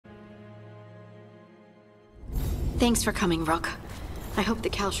Thanks for coming, Rook. I hope the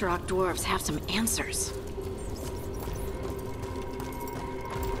Sharok dwarves have some answers.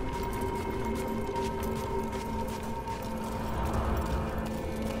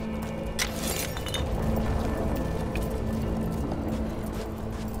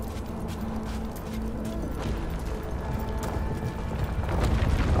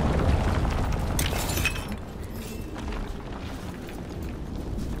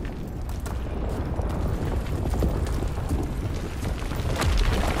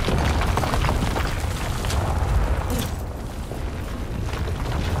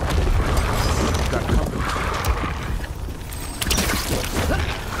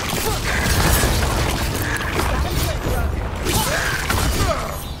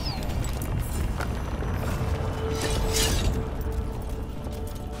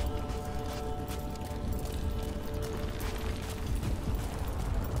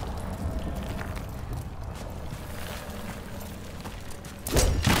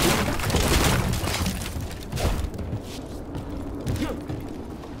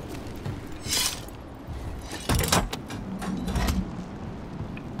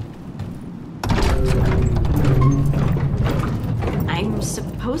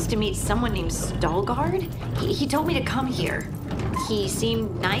 To meet someone named Stalgard? He told me to come here. He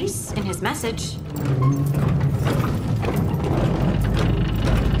seemed nice in his message.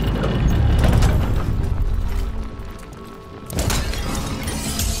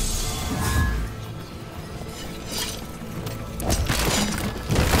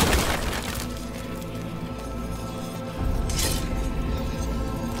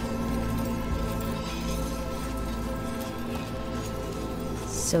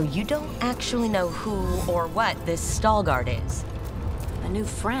 So you don't actually know who or what this Stalgard is? A new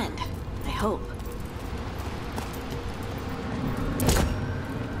friend, I hope.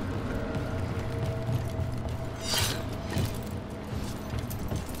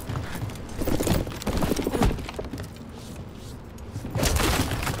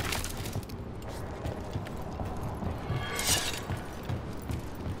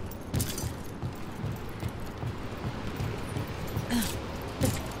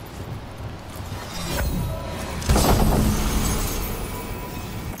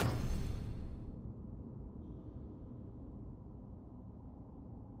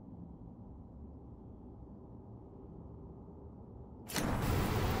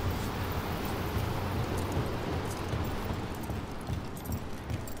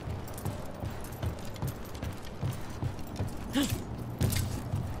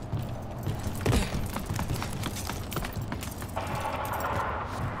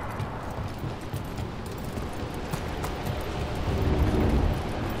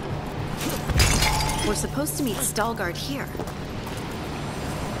 We're supposed to meet Stalgard here.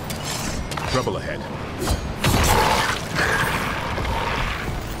 Trouble ahead.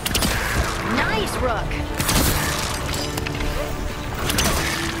 Nice, Rook!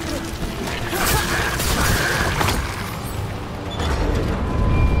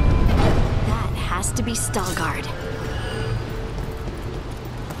 That has to be Stalgard.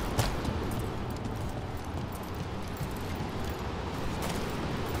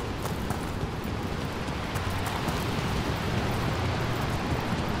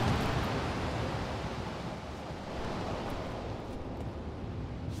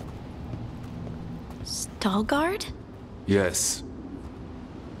 Veilguard? Yes.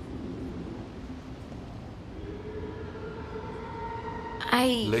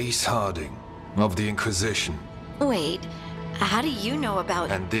 Lace Harding, of the Inquisition. Wait, how do you know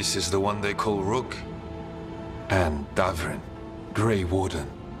about... And this is the one they call Rook? And Davrin, Grey Warden.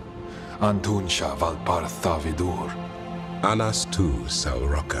 Antunsha Valpartha Vidur. Anas tu,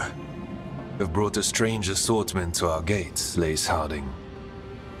 Salroka. Have brought a strange assortment to our gates, Lace Harding.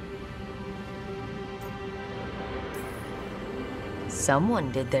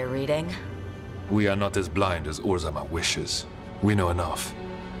 Someone did their reading. We are not as blind as Orzama wishes. We know enough.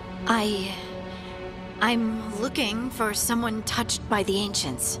 I'm looking for someone touched by the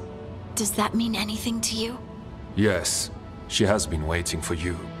Ancients. Does that mean anything to you? Yes. She has been waiting for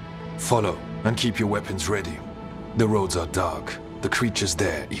you. Follow, and keep your weapons ready. The roads are dark. The creatures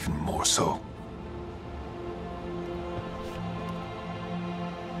there even more so.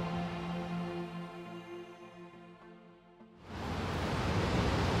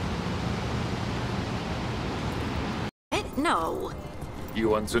 No. You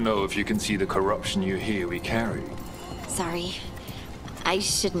want to know if you can see the corruption you hear we carry? Sorry. I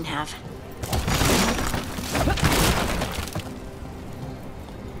shouldn't have.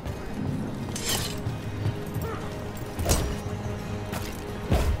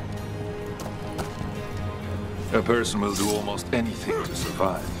 A person will do almost anything to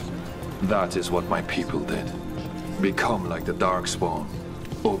survive. That is what my people did. Become like the Darkspawn,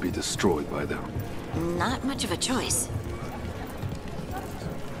 or be destroyed by them. Not much of a choice.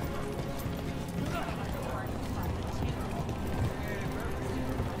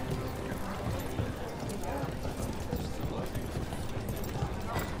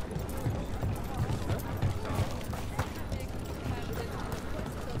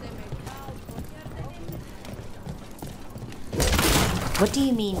 What do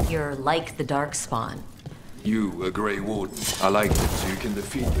you mean you're like the Darkspawn? You, a Grey Warden, are like them so you can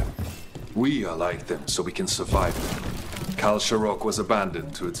defeat them. We are like them so we can survive them. Sharok was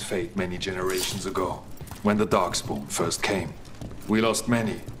abandoned to its fate many generations ago, when the Darkspawn first came. We lost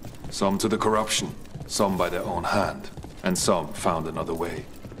many, some to the corruption, some by their own hand, and some found another way.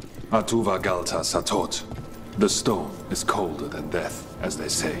 Atuva Galta Satot. The stone is colder than death, as they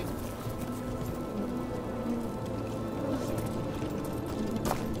say.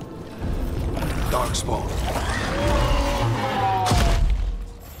 Darkspawn.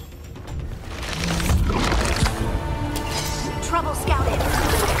 Trouble scouted.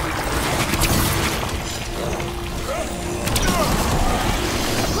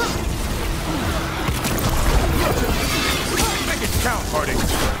 Make it count, Harding.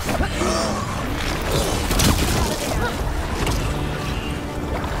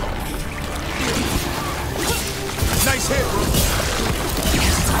 Nice hit.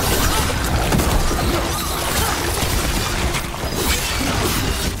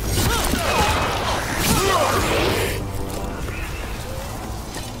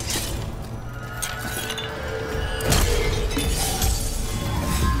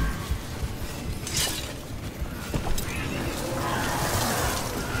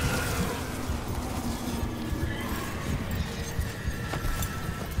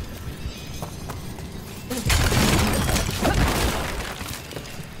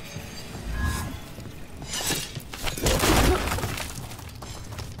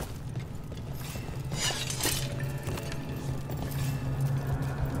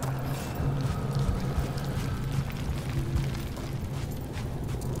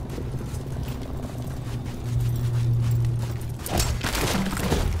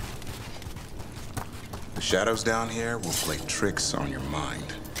 The shadows down here will play tricks on your mind.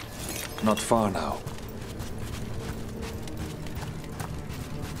 Not far now.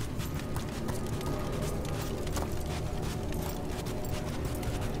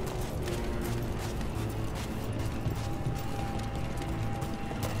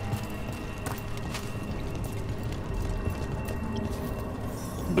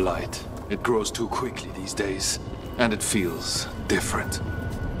 Blight. It grows too quickly these days, and it feels different.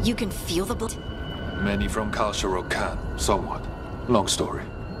 You can feel the blood? Many from Sharok can, somewhat. Long story.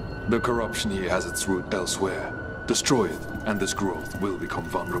 The corruption here has its root elsewhere. Destroy it, and this growth will become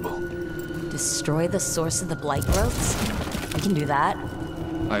vulnerable. Destroy the source of the blight growths? We can do that.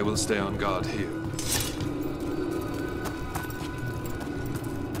 I will stay on guard here.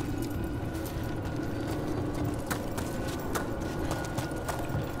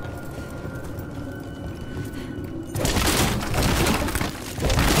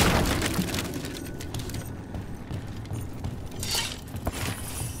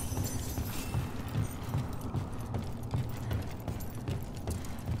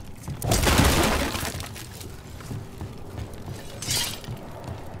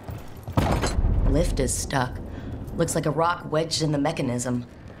 Lift is stuck. Looks like a rock wedged in the mechanism.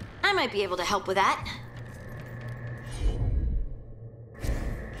 I might be able to help with that.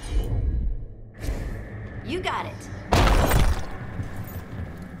 You got it.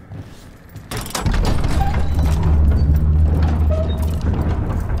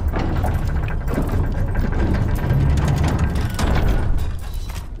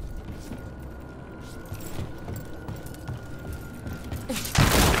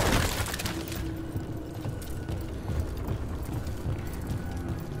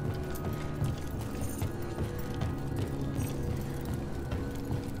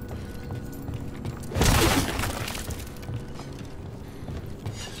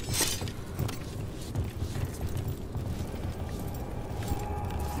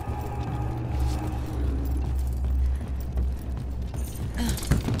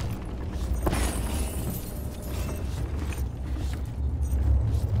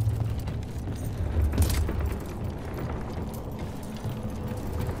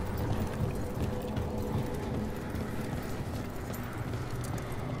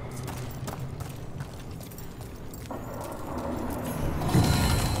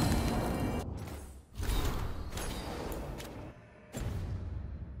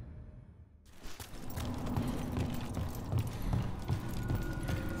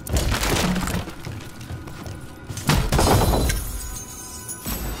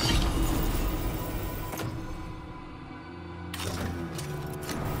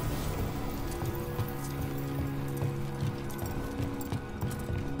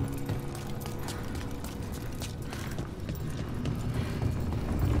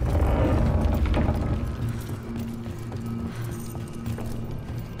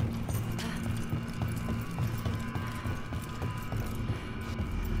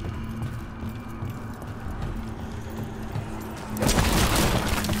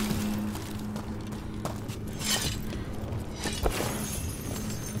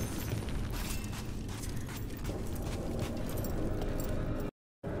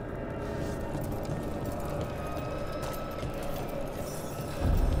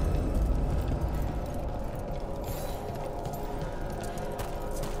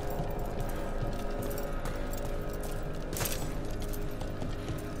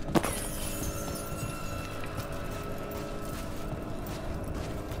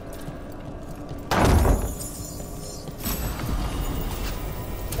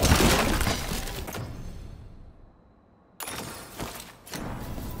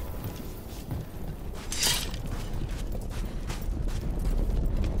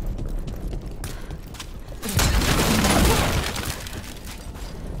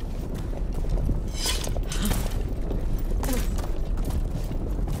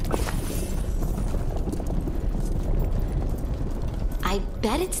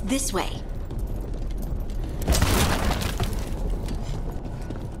 bet it's this way.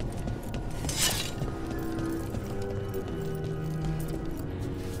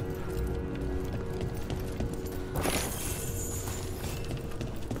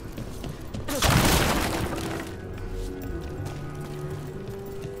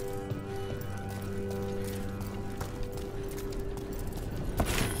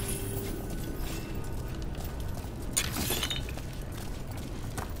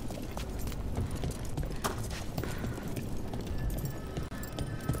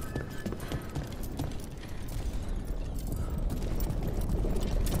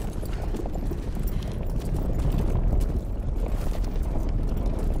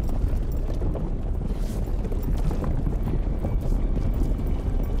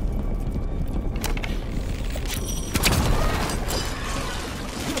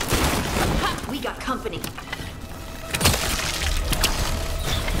 Company.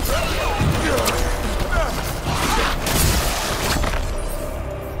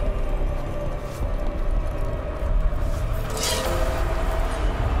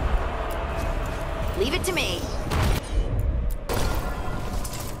 Leave it to me.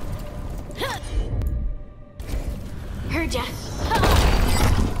 Heard ya.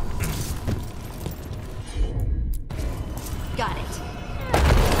 Got it.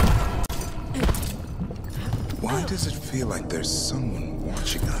 Why does it feel like there's someone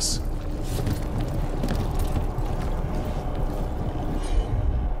watching us?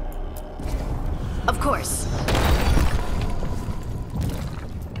 Of course.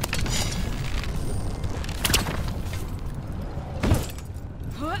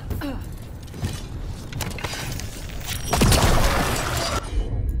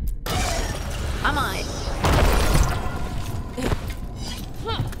 I'm on it.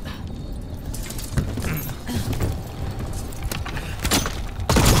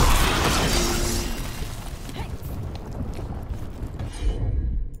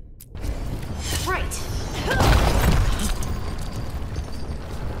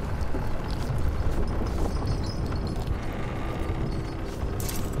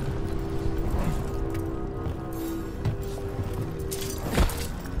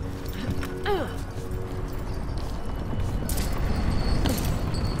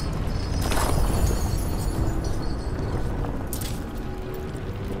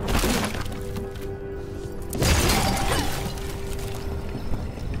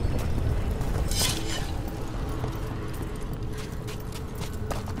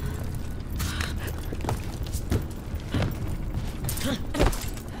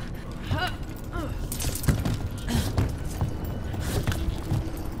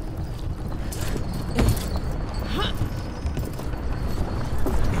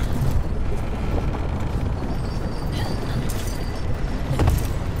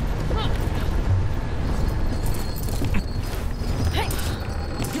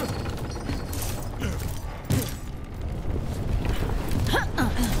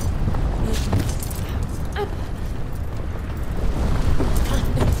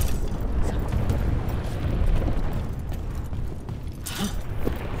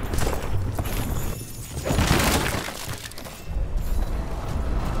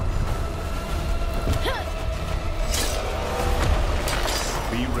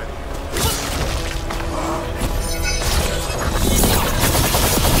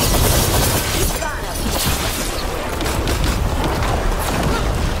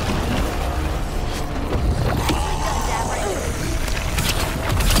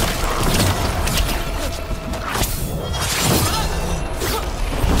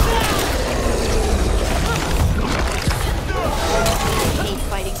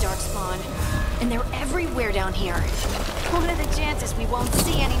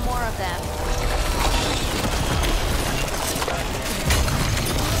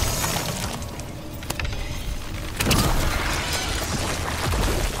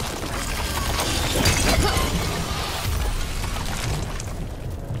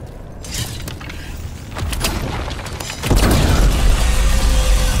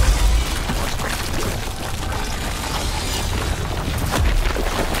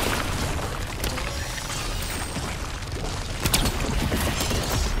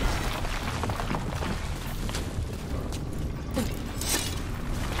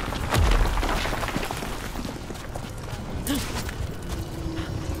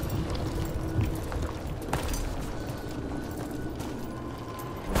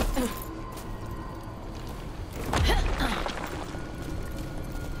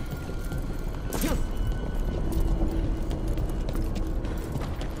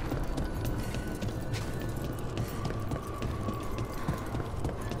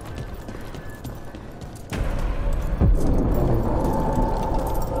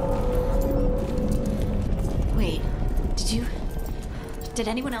 Did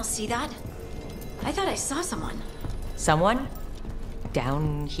anyone else see that? I thought I saw someone. Someone?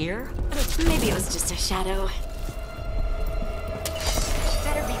 Down here? Maybe it was just a shadow.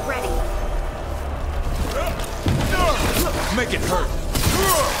 Better be ready. Make it hurt!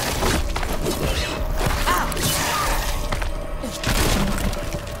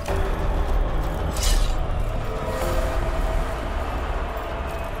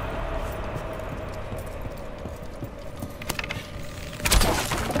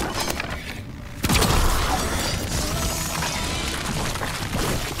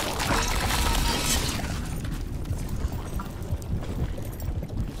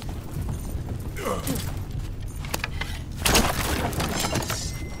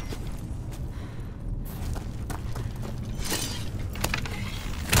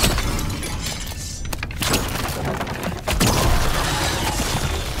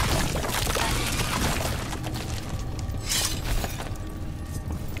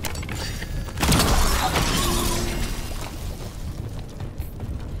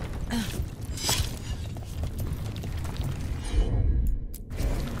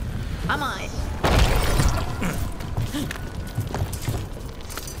 I'm on it.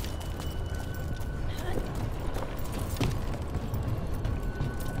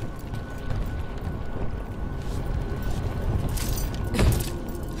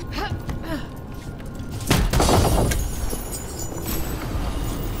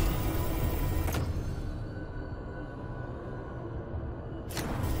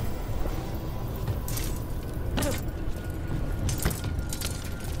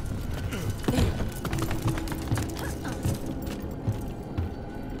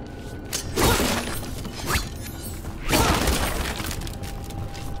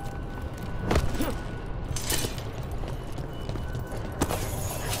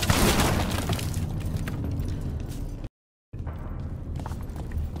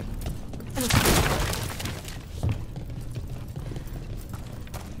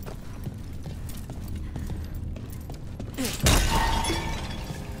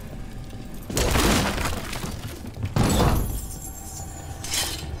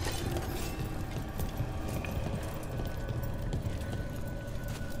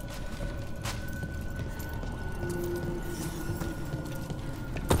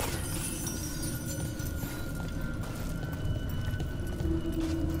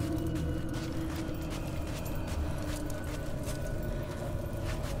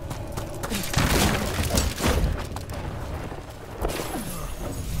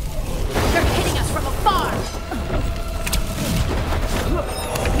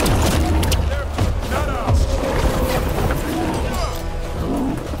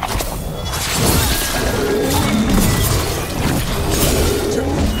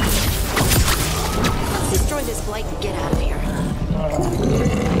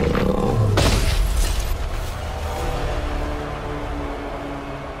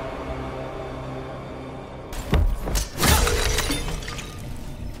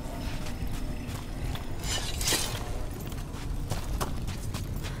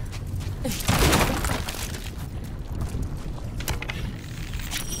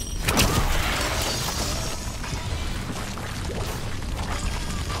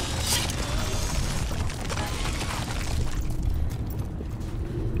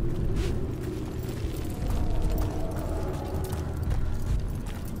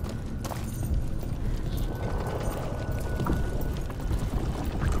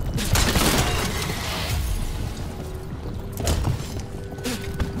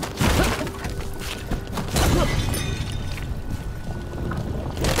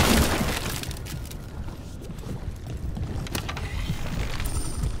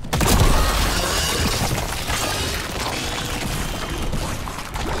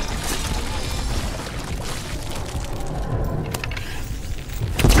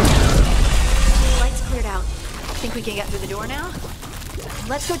 Think we can get through the door now?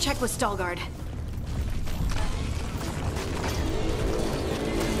 Let's go check with Stalgard.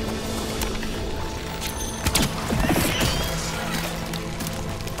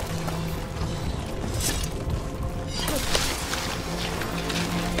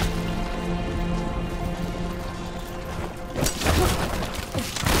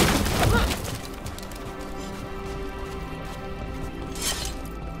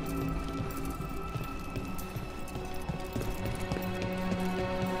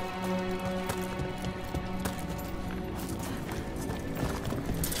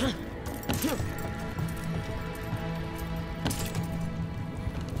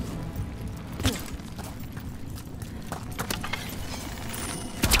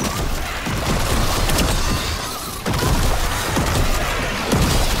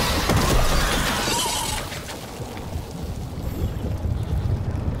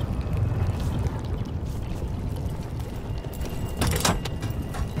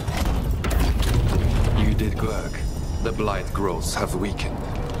 Glurg. The blight growths have weakened.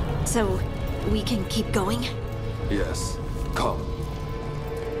 So, we can keep going? Yes. Come.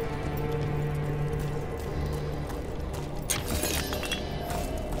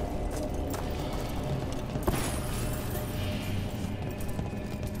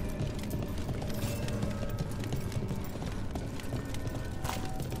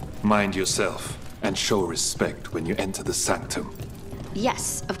 Mind yourself, and show respect when you enter the sanctum.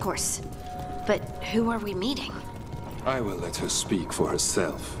 Yes, of course. But who are we meeting? I will let her speak for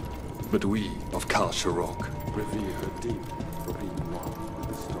herself. But we of Kal Sharok revere her deeply for being one with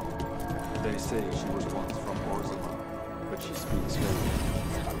the storm. They say she was once from Orzama, but she speaks very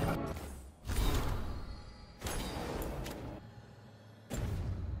well.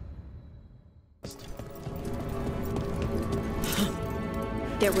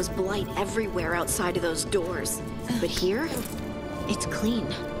 There was blight everywhere outside of those doors. But here, it's clean.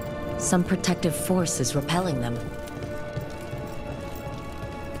 Some protective force is repelling them.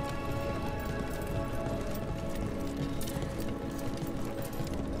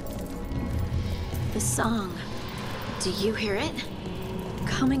 The song. Do you hear it?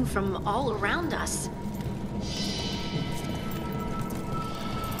 Coming from all around us.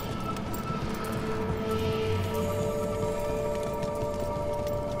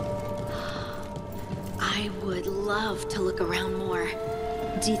 I would love to look around more.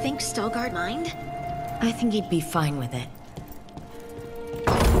 Do you think Stalgard mind? I think he'd be fine with it.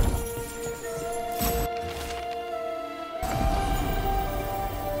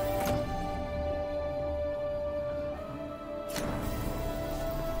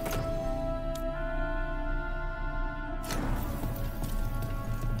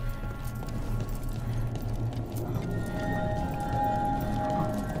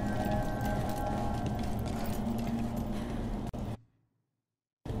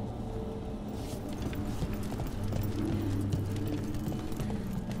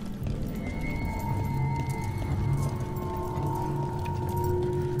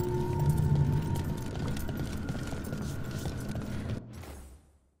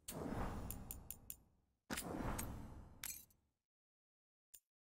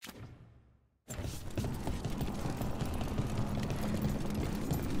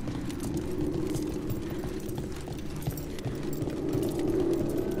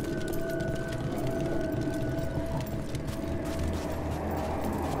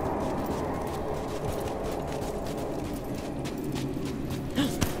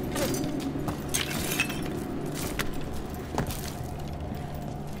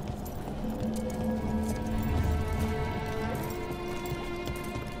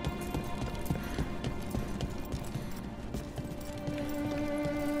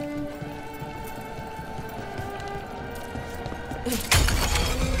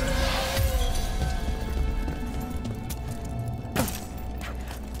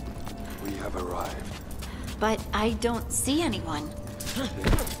 We have arrived. But I don't see anyone.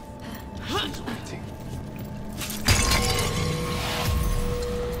 She's waiting.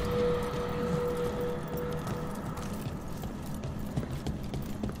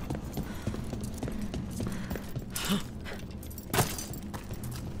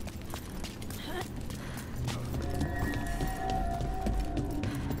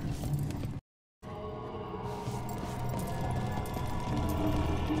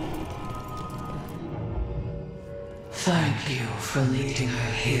 Thank you for leading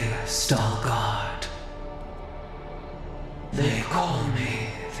her here, Stalgard. They call me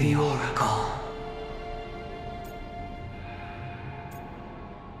the Oracle.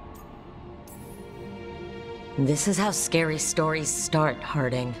 This is how scary stories start,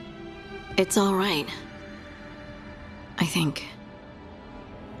 Harding. It's all right. I think.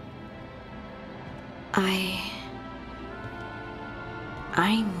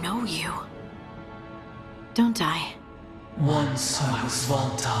 I know you. Don't I? Once I was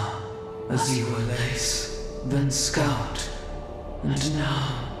Volta, as you were Lace, then Scout, and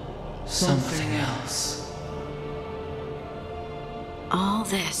now something else. All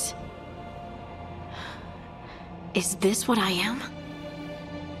this. Is this what I am?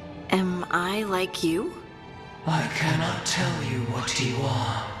 Am I like you? I cannot tell you what you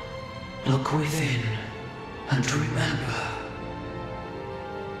are. Look within, and remember.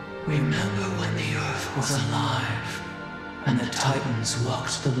 Remember when the Earth was alive, and the Titans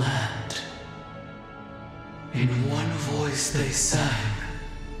walked the land. In one voice they sang,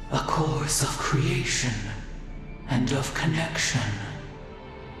 a chorus of creation and of connection.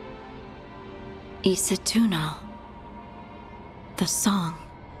 Isatunal. The song.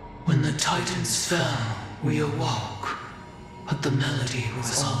 When the Titans fell, we awoke, but the melody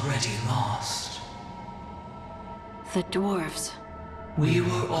was already lost. The dwarves. We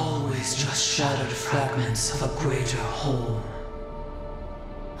were always just shattered fragments of a greater whole.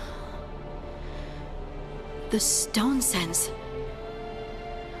 The stone sends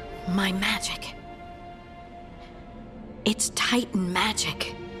my magic. It's Titan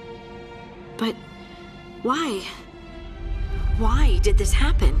magic. But why? Why did this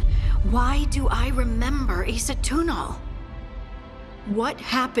happen? Why do I remember Asa Tunal? What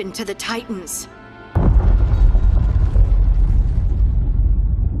happened to the Titans?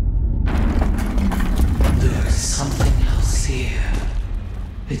 There's something else here.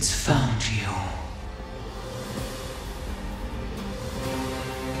 It's found you.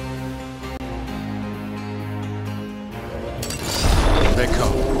 They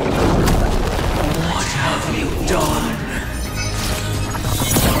come. What have you done?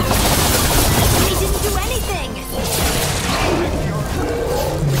 They didn't do anything!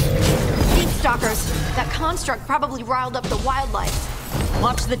 Deep stalkers. That construct probably riled up the wildlife.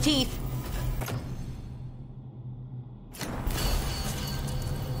 Watch the teeth.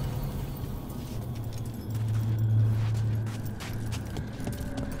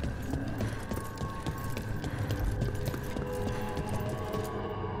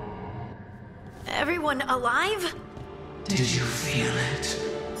 Everyone alive? Did you feel it?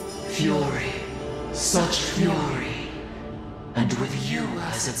 Fury. Such fury. And with you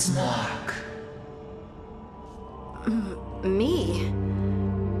as its mark. Me?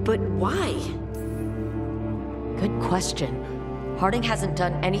 But why? Good question. Harding hasn't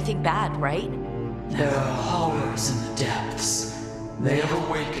done anything bad, right? There are horrors in the depths. They have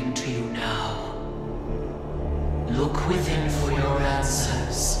awakened to you now. Look within for your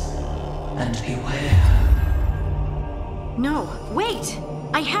answers. And beware. No, wait!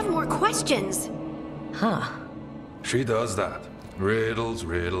 I have more questions! Huh. She does that. Riddles,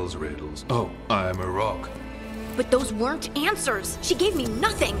 riddles, riddles. Oh, I'm a rock. But those weren't answers! She gave me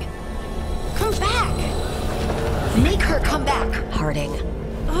nothing! Come back! Make her come back! Harding.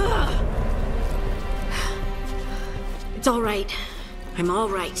 Ugh. It's all right. I'm all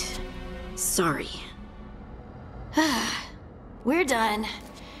right. Sorry. We're done.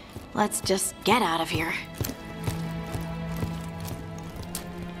 Let's just get out of here.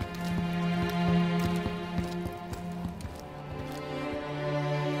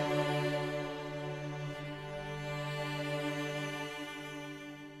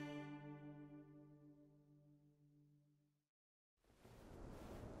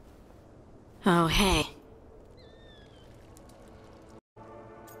 Oh, hey.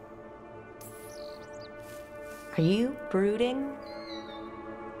 Are you brooding?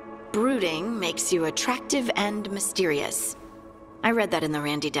 Brooding makes you attractive and mysterious. I read that in the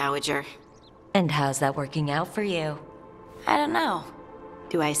Randy Dowager. And how's that working out for you? I don't know.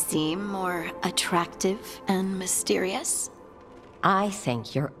 Do I seem more attractive and mysterious? I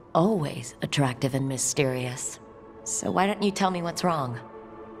think you're always attractive and mysterious. So why don't you tell me what's wrong?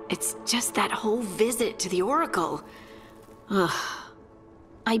 It's just that whole visit to the Oracle. Ugh.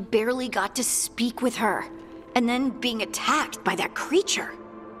 I barely got to speak with her, and then being attacked by that creature.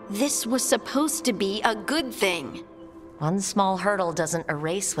 This was supposed to be a good thing. One small hurdle doesn't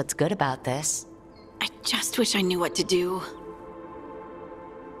erase what's good about this. I just wish I knew what to do.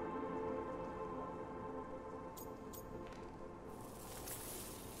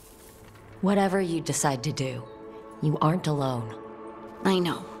 Whatever you decide to do, you aren't alone. I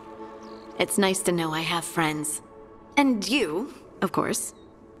know. It's nice to know I have friends. And you, of course.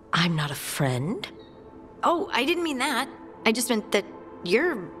 I'm not a friend. Oh, I didn't mean that. I just meant that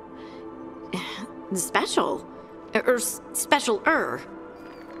you're... special. Or special-er.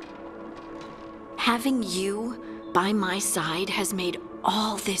 Having you by my side has made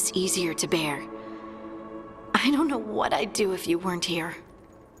all this easier to bear. I don't know what I'd do if you weren't here.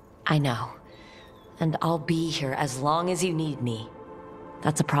 I know. And I'll be here as long as you need me.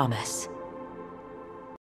 That's a promise.